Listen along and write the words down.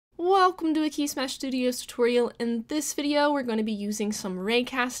Welcome to a KeySmash Studios tutorial. In this video, we're going to be using some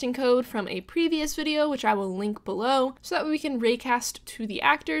raycasting code from a previous video, which I will link below, so that we can raycast to the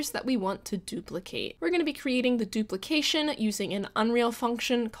actors that we want to duplicate. We're going to be creating the duplication using an Unreal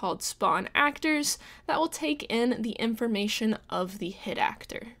function called SpawnActors that will take in the information of the hit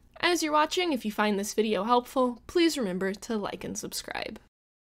actor. As you're watching, if you find this video helpful, please remember to like and subscribe.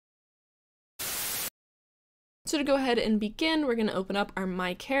 So to go ahead and begin, we're going to open up our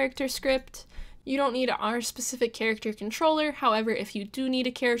My Character script. You don't need our specific character controller. However, if you do need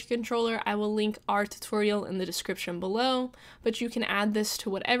a character controller, I will link our tutorial in the description below, but you can add this to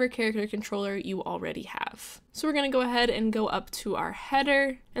whatever character controller you already have. So we're going to go ahead and go up to our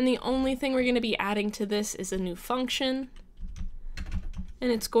header, and the only thing we're going to be adding to this is a new function,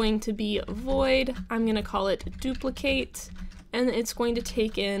 and it's going to be void. I'm going to call it duplicate, and it's going to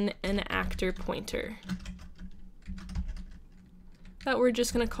take in an actor pointer that we're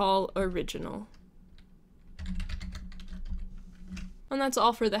just going to call original. And that's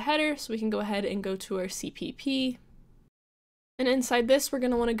all for the header, so we can go ahead and go to our CPP. And inside this, we're going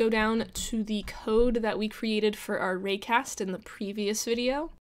to want to go down to the code that we created for our raycast in the previous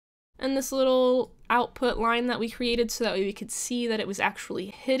video. And this little output line that we created so that way we could see that it was actually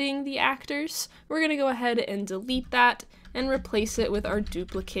hitting the actors, we're going to go ahead and delete that and replace it with our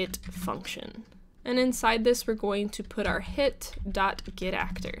duplicate function. And inside this, we're going to put our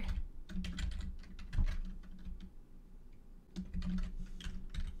hit.getActor.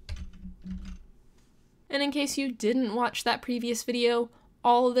 And in case you didn't watch that previous video,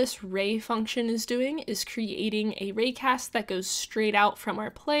 all this ray function is doing is creating a raycast that goes straight out from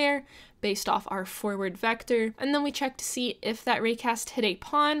our player based off our forward vector, and then we check to see if that raycast hit a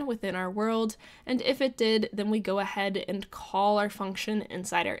pawn within our world, and if it did, then we go ahead and call our function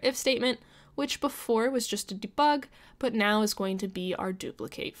inside our if statement, which before was just a debug, but now is going to be our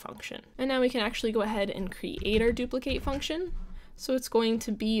duplicate function. And now we can actually go ahead and create our duplicate function. So it's going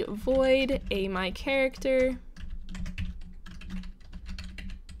to be void a my character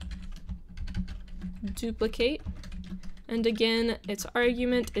duplicate, and again its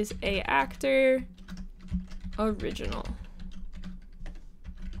argument is a actor original.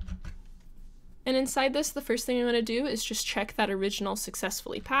 And inside this, the first thing we want to do is just check that original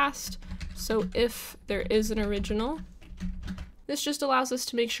successfully passed. So if there is an original, this just allows us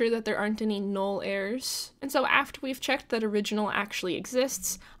to make sure that there aren't any null errors. And so after we've checked that original actually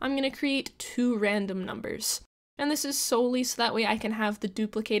exists, I'm going to create two random numbers. And this is solely so that way I can have the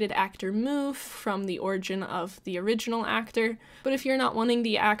duplicated actor move from the origin of the original actor. But if you're not wanting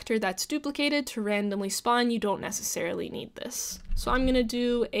the actor that's duplicated to randomly spawn, you don't necessarily need this. So I'm going to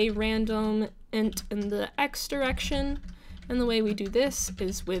do a random int in the x direction. And the way we do this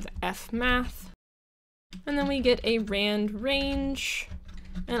is with fmath. And then we get a rand range.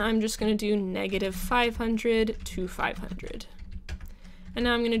 And I'm just going to do -500 to 500. And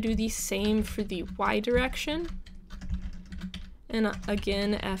now I'm going to do the same for the y direction. And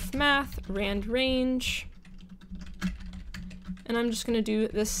again, fmath, rand range. And I'm just going to do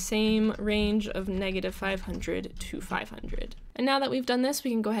the same range of -500 to 500. And now that we've done this,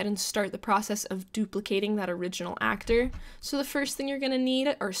 we can go ahead and start the process of duplicating that original actor. So the first thing you're going to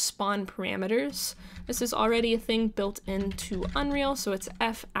need are spawn parameters. This is already a thing built into Unreal, so it's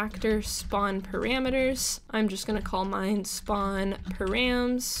fActor spawn parameters. I'm just going to call mine spawn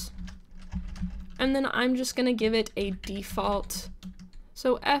params. And then I'm just going to give it a default.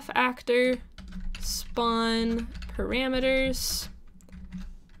 So fActor spawn parameters.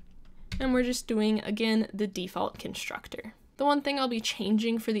 And we're just doing, again, the default constructor. The one thing I'll be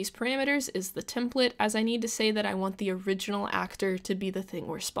changing for these parameters is the template, as I need to say that I want the original actor to be the thing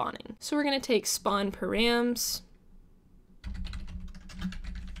we're spawning. So we're going to take spawn params,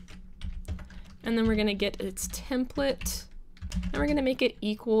 and then we're going to get its template, and we're going to make it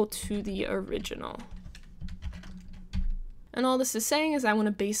equal to the original. And all this is saying is I want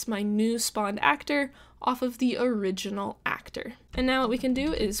to base my new spawned actor off of the original actor. And now what we can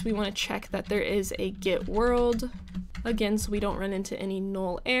do is we want to check that there is a get world, again, so we don't run into any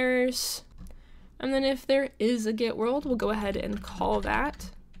null errors. And then if there is a get world, we'll go ahead and call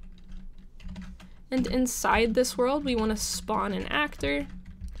that. And inside this world, we want to spawn an actor.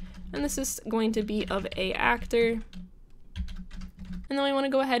 And this is going to be of a actor. And then we want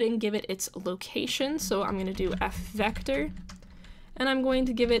to go ahead and give it its location. So I'm going to do fvector. And I'm going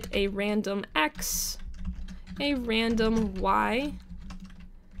to give it a random x, a random y,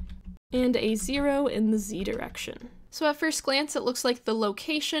 and a 0 in the z direction. So at first glance, it looks like the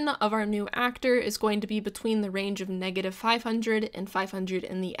location of our new actor is going to be between the range of -500 and 500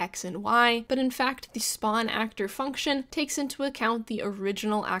 in the X and Y, but in fact, the SpawnActor function takes into account the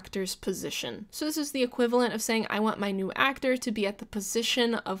original actor's position. So this is the equivalent of saying I want my new actor to be at the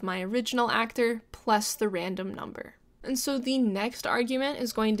position of my original actor plus the random number. And so the next argument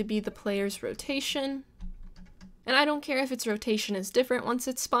is going to be the player's rotation. And I don't care if its rotation is different once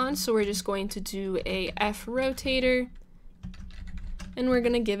it's spawned, so we're just going to do a F rotator, and we're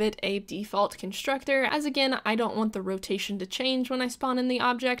going to give it a default constructor, as again, I don't want the rotation to change when I spawn in the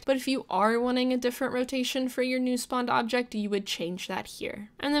object, but if you are wanting a different rotation for your new spawned object, you would change that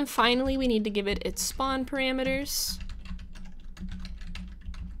here. And then finally, we need to give it its spawn parameters.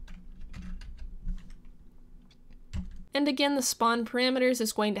 And again, the spawn parameters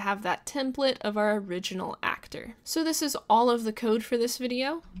is going to have that template of our original actor. So this is all of the code for this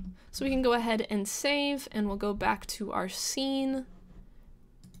video. So we can go ahead and save, and we'll go back to our scene,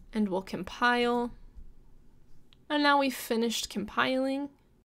 and we'll compile. And now we've finished compiling.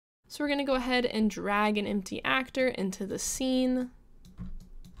 So we're going to go ahead and drag an empty actor into the scene.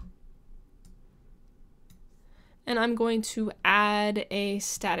 And I'm going to add a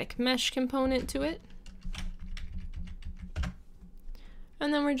static mesh component to it.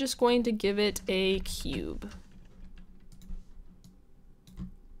 And then we're just going to give it a cube.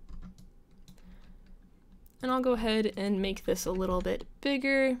 And I'll go ahead and make this a little bit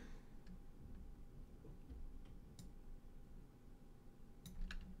bigger.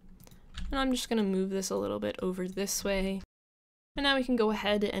 And I'm just going to move this a little bit over this way. And now we can go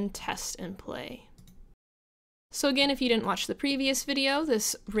ahead and test and play. So again, if you didn't watch the previous video,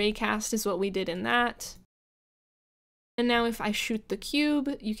 this RAYCAST is what we did in that. And now if I shoot the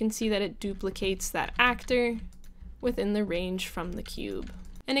cube, you can see that it duplicates that actor within the range from the cube.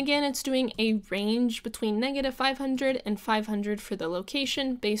 And again, it's doing a range between -500 and 500 for the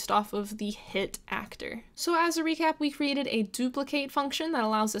location based off of the hit actor. So as a recap, we created a duplicate function that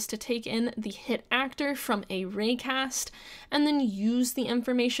allows us to take in the hit actor from a RAYCAST and then use the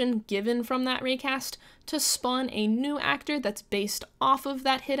information given from that RAYCAST to spawn a new actor that's based off of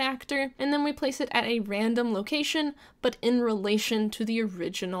that hit actor, and then we place it at a random location, but in relation to the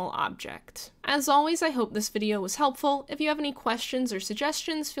original object. As always, I hope this video was helpful. If you have any questions or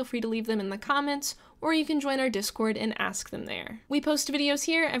suggestions, feel free to leave them in the comments, or you can join our Discord and ask them there. We post videos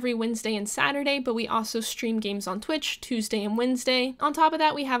here every Wednesday and Saturday, but we also stream games on Twitch Tuesday and Wednesday. On top of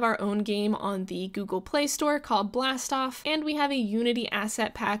that, we have our own game on the Google Play Store called Blast Off, and we have a Unity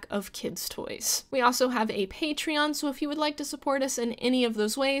asset pack of kids' toys. We also have a Patreon, so if you would like to support us in any of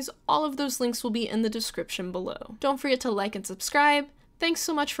those ways, all of those links will be in the description below. Don't forget to like and subscribe. Thanks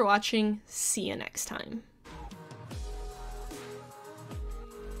so much for watching. See you next time.